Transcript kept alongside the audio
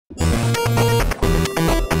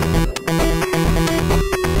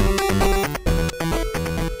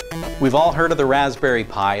We've all heard of the Raspberry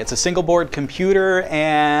Pi. It's a single board computer,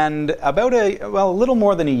 and about a little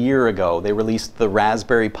more than a year ago, they released the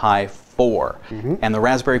Raspberry Pi 4. And the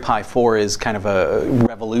Raspberry Pi 4 is kind of a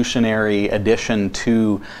revolutionary addition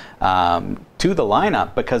to the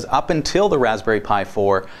lineup, because up until the Raspberry Pi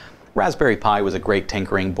 4, Raspberry Pi was a great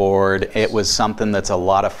tinkering board. It was something that's a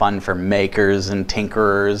lot of fun for makers and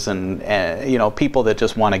tinkerers and you know, people that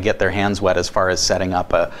just want to get their hands wet as far as setting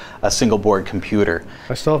up a single board computer.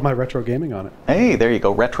 I still have my retro gaming on it. Hey, there you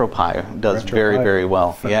go. RetroPie does very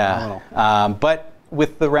well. Phenomenal. Yeah. But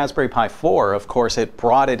with the Raspberry Pi 4, of course, it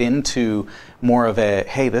brought it into more of a,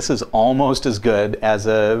 hey, this is almost as good as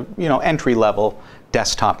a, you know, entry-level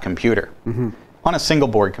desktop computer on a single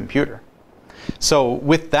board computer. So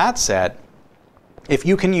with that said, if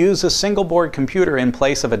you can use a single board computer in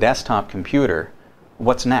place of a desktop computer,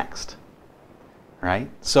 what's next? Right?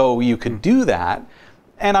 So you could do that.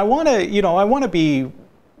 And I want to be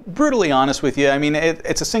brutally honest with you. I mean,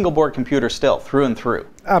 it's a single board computer still, through and through.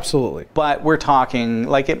 Absolutely. But we're talking,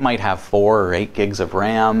 like, it might have 4 or 8 gigs of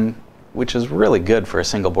RAM, which is really good for a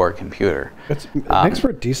single board computer. It makes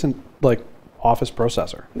for a decent, like, office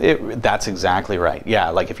processor. That's exactly right. Yeah,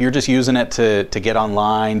 like if you're just using it to get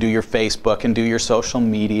online, do your Facebook and do your social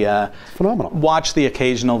media. It's phenomenal. Watch the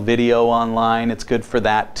occasional video online. It's good for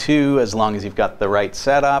that too, as long as you've got the right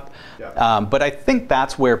setup. Yeah. But I think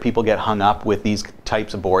that's where people get hung up with these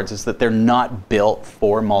types of boards, is that they're not built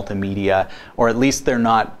for multimedia, or at least they're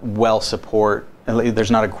not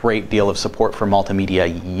there's not a great deal of support for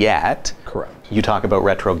multimedia yet. Correct. You talk about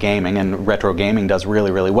retro gaming, and retro gaming does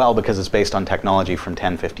really well because it's based on technology from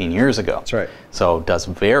 10, 15 years ago. That's right. So it does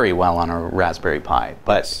very well on a Raspberry Pi,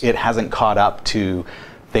 but it hasn't caught up to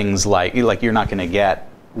things like you're not going to get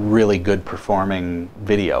really good performing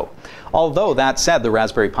video. Although that said, the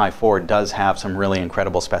Raspberry Pi 4 does have some really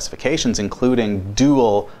incredible specifications, including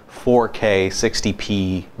dual 4K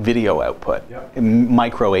 60p video output,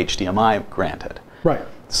 micro HDMI granted. Right.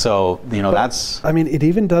 So, you know, that's... I mean, it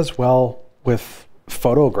even does well with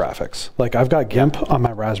photo graphics. Like, I've got GIMP on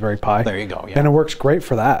my Raspberry Pi. There you go, yeah. And it works great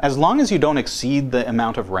for that. As long as you don't exceed the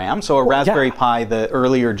amount of RAM. So a Raspberry Pi, the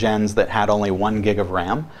earlier gens that had only 1 gig of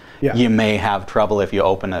RAM, you may have trouble if you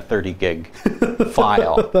open a 30 gig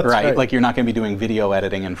file, right? Like, you're not going to be doing video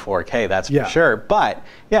editing in 4K, that's for sure. But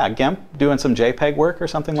yeah, GIMP doing some JPEG work or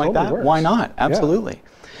something like that, works. Why not? Absolutely. Yeah.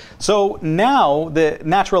 So now the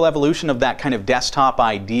natural evolution of that kind of desktop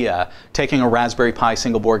idea, taking a Raspberry Pi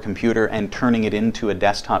single board computer and turning it into a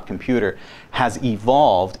desktop computer, has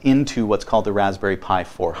evolved into what's called the Raspberry Pi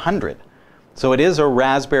 400. So it is a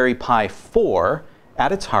Raspberry Pi 4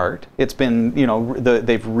 at its heart. It's been, you know,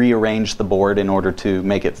 they've rearranged the board in order to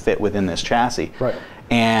make it fit within this chassis. Right.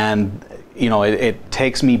 And, you know, it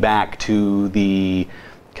takes me back to the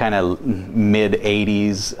kind of mid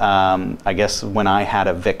 80s, I guess, when I had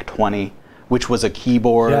a VIC-20, which was a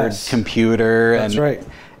keyboard computer. That's right.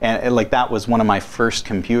 And like, that was one of my first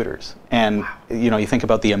computers. And you know, you think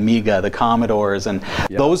about the Amiga, the Commodores, and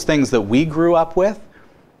those things that we grew up with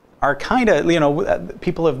are kind of, you know,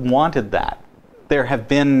 people have wanted that. There have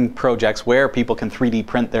been projects where people can 3D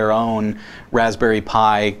print their own Raspberry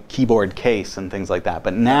Pi keyboard case and things like that.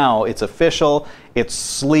 But now it's official, it's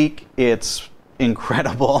sleek, it's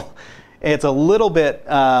incredible. It's a little bit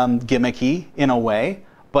gimmicky in a way,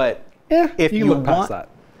 but if you look past that.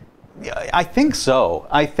 I think so.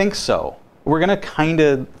 I think so. We're going to kind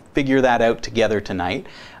of figure that out together tonight.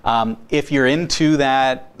 If you're into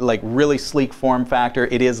that, like, really sleek form factor,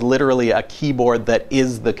 it is literally a keyboard that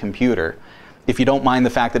is the computer. If you don't mind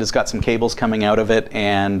the fact that it's got some cables coming out of it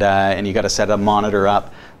and you got to set a monitor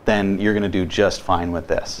up, then you're going to do just fine with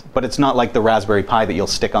this. But it's not like the Raspberry Pi that you'll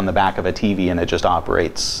stick on the back of a TV and it just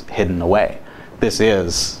operates hidden away. This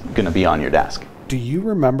is going to be on your desk. Do you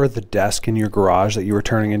remember the desk in your garage that you were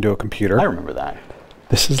turning into a computer? I remember that.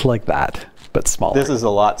 This is like that, but smaller. This is a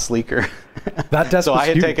lot sleeker. That desk So was I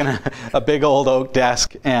had huge. taken a big old oak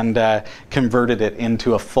desk and converted it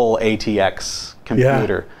into a full ATX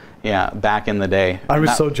computer. Yeah, back in the day. I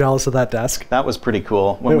was so jealous of that desk. That was pretty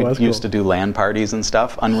cool. When we used to do LAN parties and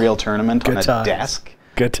stuff, Unreal Tournament on a desk.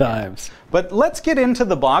 Good times. But let's get into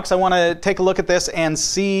the box. I want to take a look at this and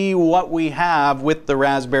see what we have with the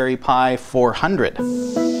Raspberry Pi 400.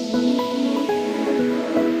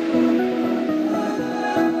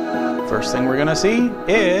 First thing we're going to see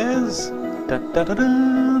is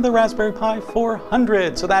the Raspberry Pi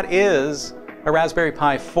 400. So that is a Raspberry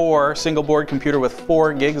Pi 4 single board computer with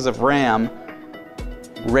 4 gigs of RAM,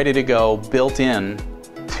 ready to go, built in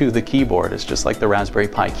to the keyboard. It's just like the Raspberry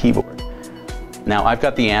Pi keyboard. Now, I've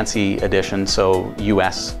got the ANSI edition, so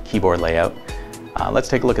US keyboard layout. Let's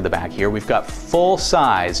take a look at the back here. We've got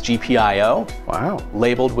full-size GPIO. Wow.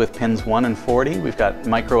 Labeled with pins 1 and 40. We've got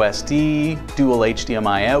micro SD, dual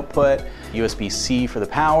HDMI output, USB-C for the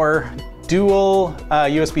power, dual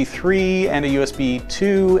USB 3 and a USB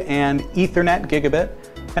 2, and Ethernet gigabit,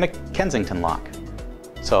 and a Kensington lock.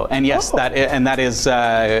 So, and yes, that is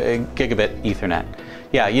gigabit Ethernet.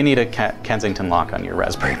 Yeah, you need a Kensington lock on your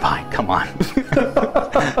Raspberry Pi. Come on.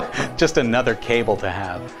 Just another cable to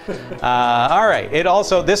have. All right,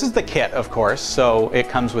 this is the kit, of course, so it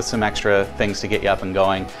comes with some extra things to get you up and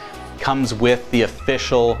going. Comes with the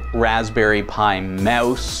official Raspberry Pi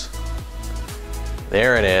mouse.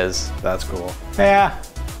 There it is. That's cool. Yeah.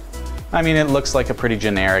 I mean, it looks like a pretty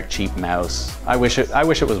generic, cheap mouse. I wish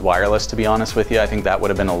it was wireless, to be honest with you. I think that would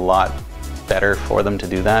have been a lot better for them to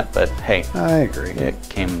do that, but hey, I agree. It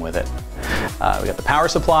came with it. We got the power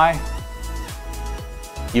supply,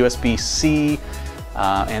 USB-C,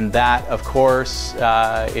 and that, of course,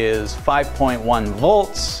 is 5.1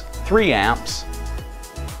 volts, 3 amps,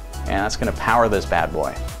 and that's going to power this bad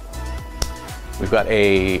boy. We've got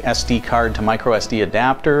a SD card to micro SD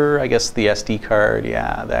adapter. I guess the SD card,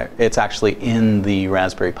 yeah, it's actually in the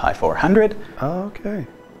Raspberry Pi 400. Okay.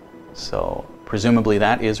 So presumably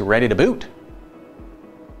that is ready to boot.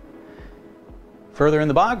 Further in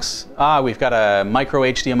the box, we've got a micro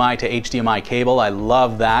HDMI to HDMI cable. I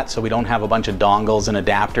love that, so we don't have a bunch of dongles and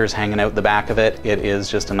adapters hanging out the back of it. It is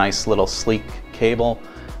just a nice little sleek cable.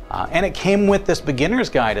 And it came with this beginner's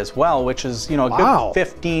guide as well, which is, you know, a good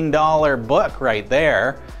 $15 book right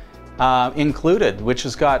there included, which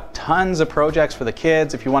has got tons of projects for the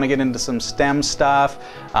kids. If you want to get into some STEM stuff,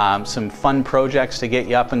 some fun projects to get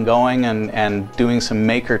you up and going and doing some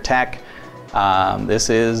maker tech, this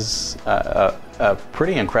is a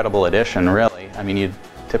pretty incredible edition, really. I mean, you'd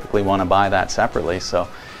typically want to buy that separately, so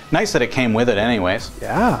nice that it came with it anyways.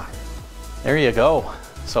 Yeah. There you go.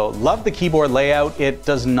 So love the keyboard layout. It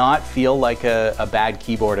does not feel like a bad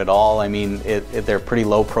keyboard at all. I mean, they're pretty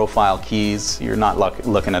low profile keys. You're not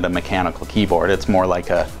looking at a mechanical keyboard. It's more like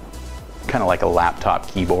kind of like a laptop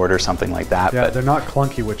keyboard or something like that. Yeah, but they're not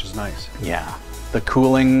clunky, which is nice. Yeah. The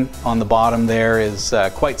cooling on the bottom there is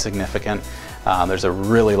quite significant. There's a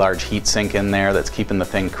really large heat sink in there that's keeping the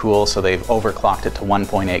thing cool, so they've overclocked it to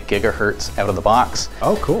 1.8 gigahertz out of the box.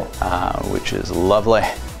 Oh, cool. Which is lovely.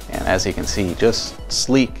 And as you can see, just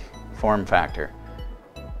sleek form factor.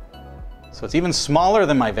 So it's even smaller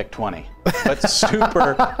than my VIC-20, but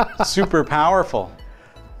super powerful.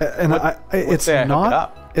 And it's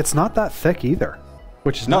not that thick either,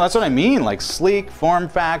 which is no, that's what I mean. Like sleek form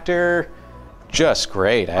factor, just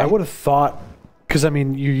great. Eh? I would have thought, because I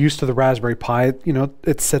mean, you're used to the Raspberry Pi, you know,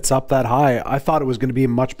 it sits up that high. I thought it was going to be a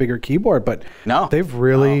much bigger keyboard, but no, they've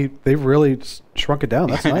really shrunk it down.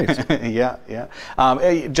 That's nice. Yeah.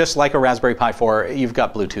 Just like a Raspberry Pi 4, you've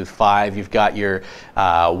got Bluetooth 5, you've got your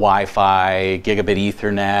Wi-Fi, gigabit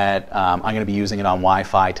Ethernet. I'm going to be using it on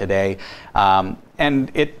Wi-Fi today,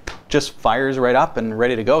 and it just fires right up and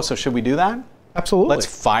ready to go. So should we do that? Absolutely. Let's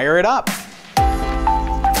fire it up.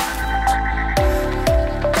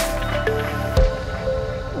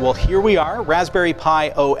 Well, here we are. Raspberry Pi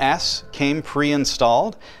OS came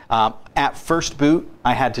pre-installed. At first boot,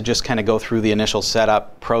 I had to just kind of go through the initial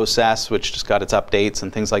setup process, which just got its updates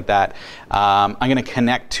and things like that. I'm going to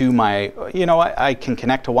connect to my, you know, I can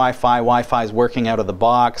connect to Wi-Fi. Wi-Fi is working out of the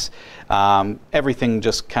box. Everything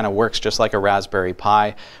just kind of works just like a Raspberry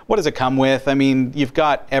Pi. What does it come with? I mean, you've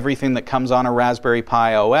got everything that comes on a Raspberry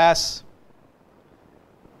Pi OS.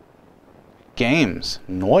 Games,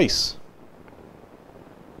 nice.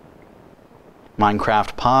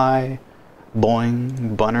 Minecraft Pi,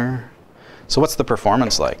 Boing, Bunner. So what's the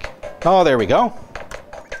performance like? Oh, there we go.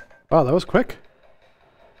 Wow, that was quick.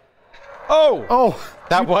 Oh,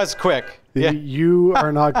 that was quick. Yeah. You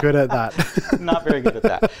are not good at that. Not very good at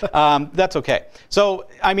that. That's okay. So,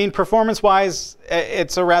 I mean, performance-wise,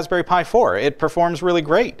 it's a Raspberry Pi 4. It performs really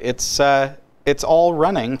great. It's all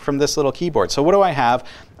running from this little keyboard. So what do I have?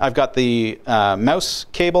 I've got the mouse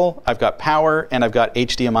cable, I've got power, and I've got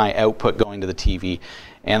HDMI output going to the TV.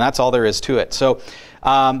 And that's all there is to it. So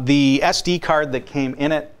the SD card that came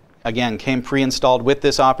in it, again, came pre-installed with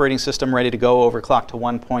this operating system, ready to go, overclocked to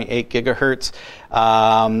 1.8 gigahertz.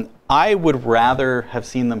 I would rather have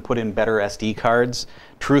seen them put in better SD cards,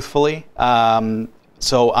 truthfully.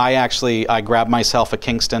 So I grabbed myself a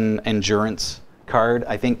Kingston Endurance card.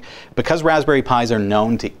 I think because Raspberry Pis are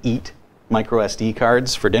known to eat micro SD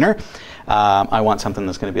cards for dinner, I want something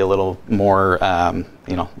that's going to be a little more,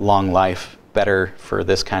 you know, long life, better for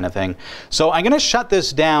this kind of thing. So I'm going to shut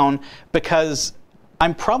this down because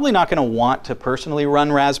I'm probably not going to want to personally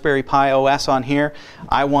run Raspberry Pi OS on here.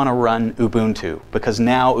 I want to run Ubuntu, because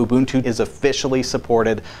now Ubuntu is officially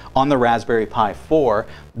supported on the Raspberry Pi 4.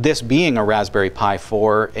 This being a Raspberry Pi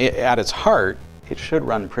 4, at its heart, it should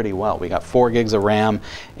run pretty well. We got 4 gigs of RAM,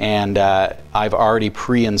 and I've already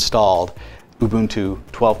pre-installed Ubuntu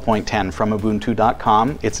 12.10 from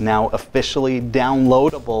Ubuntu.com. It's now officially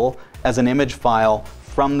downloadable as an image file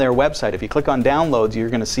from their website. If you click on downloads, you're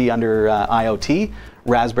going to see under IoT,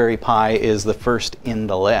 Raspberry Pi is the first in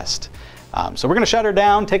the list. So we're going to shut her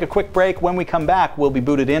down, take a quick break. When we come back, we'll be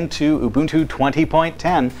booted into Ubuntu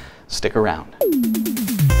 20.10. Stick around.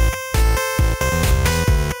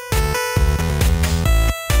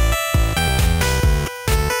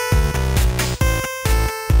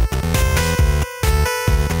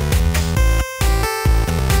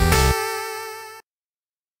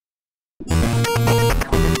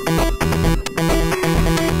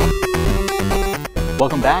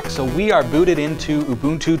 Welcome back. So we are booted into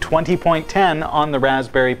Ubuntu 20.10 on the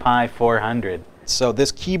Raspberry Pi 400. So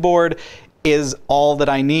this keyboard is all that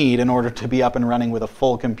I need in order to be up and running with a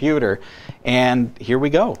full computer. And here we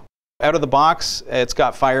go. Out of the box, it's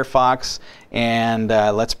got Firefox, and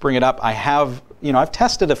let's bring it up. I have, I've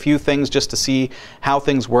tested a few things just to see how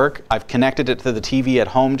things work. I've connected it to the TV at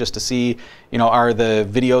home just to see, are the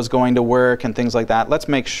videos going to work and things like that. Let's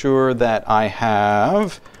make sure that I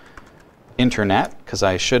have internet, because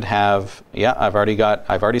I should have, yeah, I've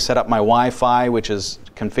already set up my Wi-Fi, which is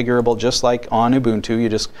configurable just like on Ubuntu. You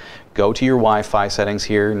just go to your Wi-Fi settings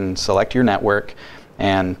here and select your network,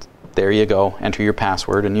 and there you go, enter your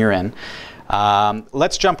password and you're in.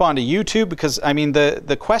 Let's jump onto YouTube, because I mean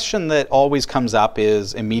the question that always comes up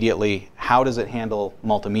is immediately, how does it handle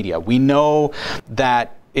multimedia? We know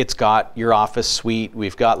that it's got your Office suite,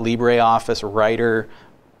 we've got LibreOffice Writer,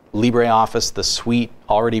 LibreOffice, the suite,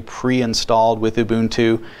 already pre-installed with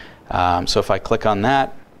Ubuntu. So if I click on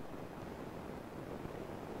that,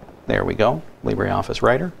 there we go, LibreOffice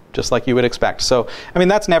Writer, just like you would expect. So, I mean,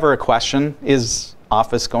 that's never a question. Is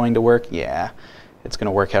Office going to work? Yeah, it's going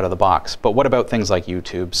to work out of the box. But what about things like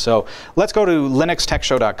YouTube? So let's go to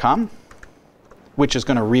linuxtechshow.com, which is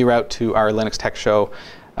going to reroute to our Linux Tech Show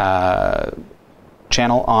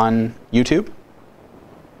channel on YouTube.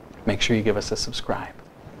 Make sure you give us a subscribe.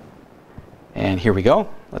 And here we go.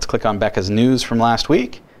 Let's click on Becca's news from last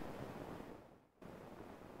week.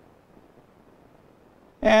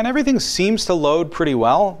 And everything seems to load pretty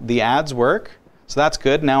well. The ads work, so that's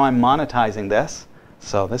good. Now I'm monetizing this,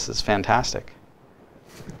 so this is fantastic.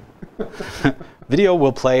 Video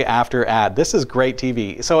will play after ad. This is great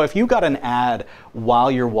TV. So if you got an ad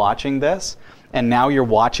while you're watching this, and now you're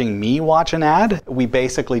watching me watch an ad, we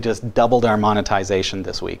basically just doubled our monetization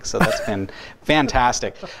this week. So that's been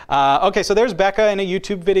fantastic. Okay, so there's Becca in a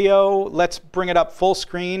YouTube video. Let's bring it up full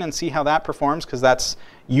screen and see how that performs, because that's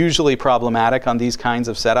usually problematic on these kinds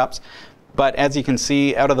of setups. But as you can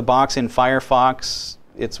see, out of the box in Firefox,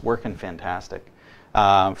 it's working fantastic.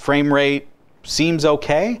 Frame rate seems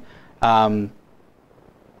okay.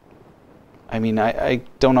 I mean, I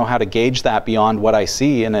don't know how to gauge that beyond what I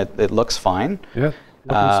see, and it looks fine. Yeah,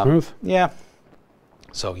 looking smooth. Yeah.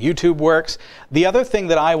 So YouTube works. The other thing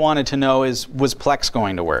that I wanted to know is, was Plex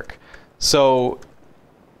going to work? So,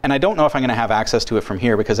 and I don't know if I'm going to have access to it from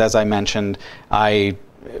here, because as I mentioned, I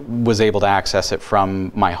was able to access it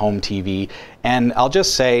from my home TV. And I'll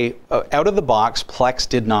just say, out of the box, Plex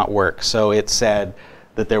did not work. So it said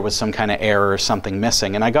that there was some kind of error or something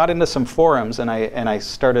missing. And I got into some forums, and I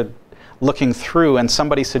started looking through, and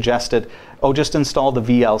somebody suggested, oh, just install the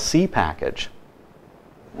VLC package.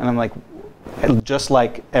 And I'm like, just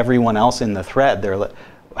like everyone else in the thread, they're like,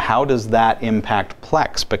 how does that impact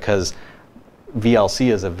Plex? Because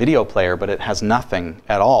VLC is a video player, but it has nothing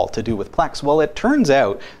at all to do with Plex. Well, it turns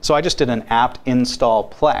out, so I just did an apt install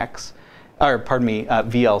Plex, or pardon me,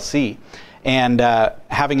 VLC. And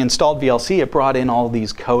having installed VLC, it brought in all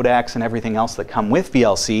these codecs and everything else that come with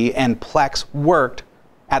VLC, and Plex worked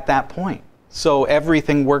at that point. So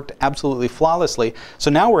everything worked absolutely flawlessly. So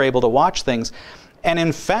now we're able to watch things. And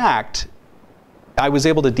in fact, I was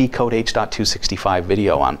able to decode H.265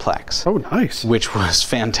 video on Plex. Oh, nice. Which was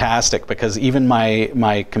fantastic, because even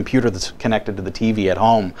my computer that's connected to the TV at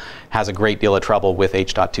home has a great deal of trouble with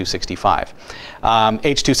H.265.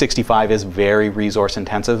 H.265 is very resource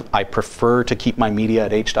intensive. I prefer to keep my media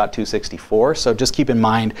at H.264, so just keep in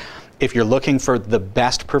mind, if you're looking for the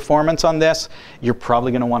best performance on this, you're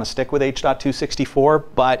probably going to want to stick with H.264,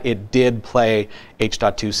 but it did play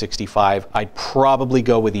H.265. I'd probably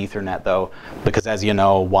go with Ethernet though, because as you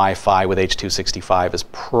know, Wi-Fi with H.265 is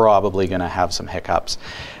probably going to have some hiccups.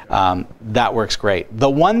 that works great. The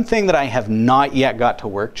one thing that I have not yet got to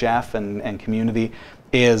work, Jeff and community,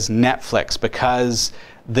 is Netflix, because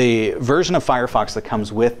the version of Firefox that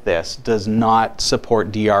comes with this does not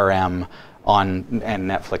support DRM and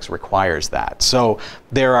Netflix requires that. So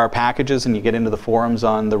there are packages, and you get into the forums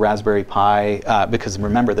on the Raspberry Pi, because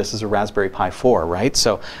remember, this is a Raspberry Pi 4, right?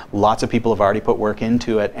 So lots of people have already put work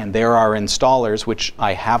into it, and there are installers, which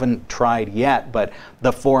I haven't tried yet, but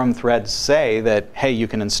the forum threads say that, hey, you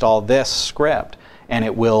can install this script, and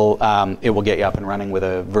it will get you up and running with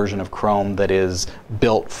a version of Chrome that is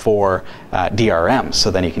built for DRM. So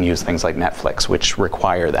then you can use things like Netflix, which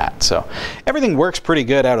require that. So everything works pretty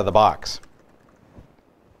good out of the box.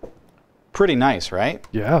 Pretty nice, right?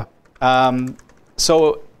 Yeah.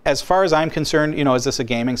 So as far as I'm concerned, you know, is this a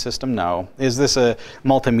gaming system? No. Is this a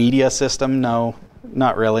multimedia system? No,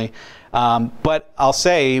 not really. But I'll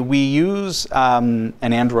say we use an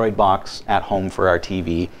Android box at home for our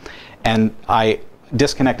TV, and I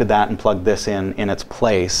disconnected that and plugged this in its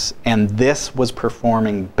place, and this was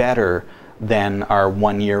performing better than our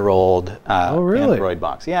one-year-old Android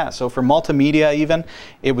box. Yeah, so for multimedia even,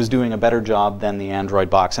 it was doing a better job than the Android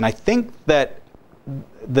box. And I think that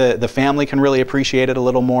the family can really appreciate it a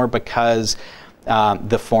little more because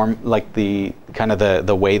the form, like the kind of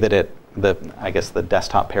the way that I guess the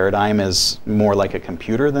desktop paradigm is more like a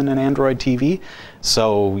computer than an Android TV.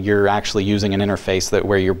 So you're actually using an interface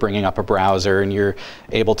where you're bringing up a browser and you're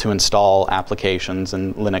able to install applications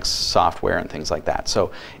and Linux software and things like that.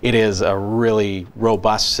 So it is a really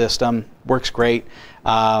robust system, works great.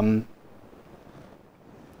 I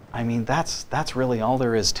mean, that's really all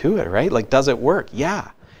there is to it, right? Like, does it work?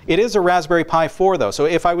 Yeah. It is a Raspberry Pi 4, though. So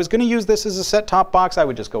if I was going to use this as a set-top box, I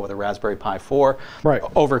would just go with a Raspberry Pi 4, right.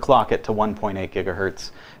 Overclock it to 1.8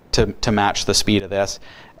 gigahertz to match the speed of this.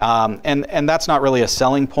 And that's not really a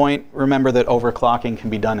selling point. Remember that overclocking can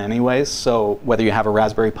be done anyways. So whether you have a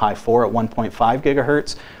Raspberry Pi 4 at 1.5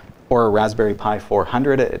 gigahertz or a Raspberry Pi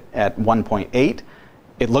 400 at 1.8,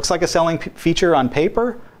 it looks like a selling feature on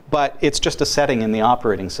paper, but it's just a setting in the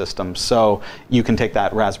operating system. So you can take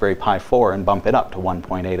that Raspberry Pi 4 and bump it up to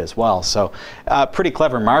 1.8 as well. So pretty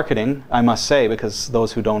clever marketing, I must say, because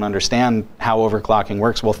those who don't understand how overclocking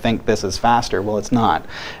works will think this is faster. Well, it's not.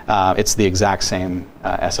 It's the exact same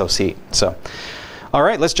SoC. So, all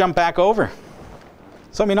right, let's jump back over.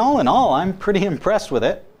 So, I mean, all in all, I'm pretty impressed with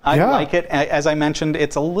it. I like it. As I mentioned,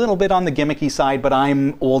 it's a little bit on the gimmicky side, but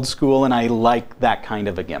I'm old school and I like that kind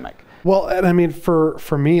of a gimmick. Well, and I mean,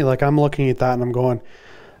 for me, like, I'm looking at that and I'm going,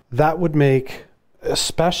 that would make,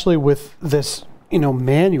 especially with this, you know,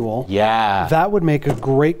 manual, that would make a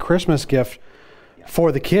great Christmas gift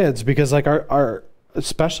for the kids, because like our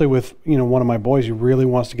especially with, you know, one of my boys who really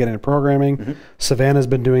wants to get into programming. Mm-hmm. Savannah's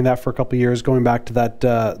been doing that for a couple of years, going back to that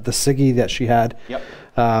the Siggy that she had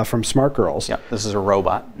from Smart Girls. Yep, this is a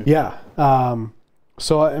robot. Yeah.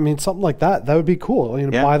 So I mean, something like that would be cool. You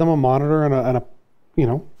know, buy them a monitor and a you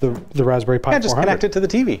know, the Raspberry Pi 400. Just connect it to the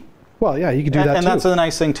TV. Well, yeah, you can do that too. And that's the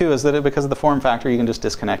nice thing too, is that because of the form factor, you can just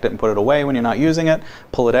disconnect it and put it away when you're not using it,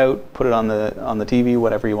 pull it out, put it on the TV,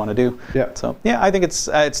 whatever you want to do. Yeah. So yeah, I think it's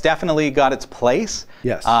definitely got its place.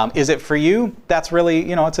 Yes. Is it for you? That's really,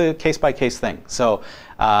 you know, it's a case-by-case thing. So,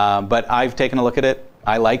 but I've taken a look at it.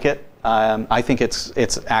 I like it. I think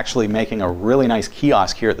it's actually making a really nice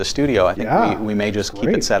kiosk here at the studio. I think we may just keep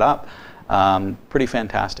it set up. Pretty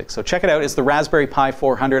fantastic. So check it out. It's the Raspberry Pi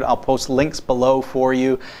 400. I'll post links below for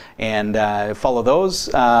you, and follow those.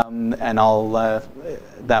 And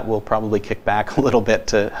that will probably kick back a little bit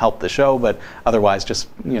to help the show. But otherwise, just,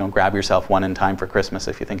 you know, grab yourself one in time for Christmas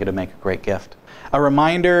if you think it'd make a great gift. A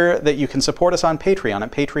reminder that you can support us on Patreon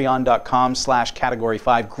at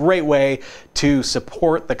patreon.com/category5. Great way to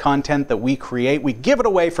support the content that we create. We give it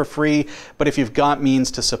away for free, but if you've got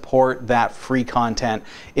means to support that free content,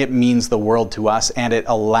 it means the world to us, and it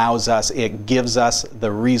allows us, it gives us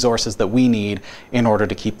the resources that we need in order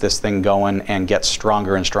to keep this thing going and get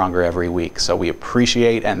stronger and stronger every week. So we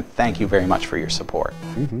appreciate and thank you very much for your support.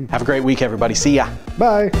 Mm-hmm. Have a great week, everybody. See ya.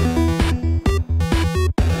 Bye.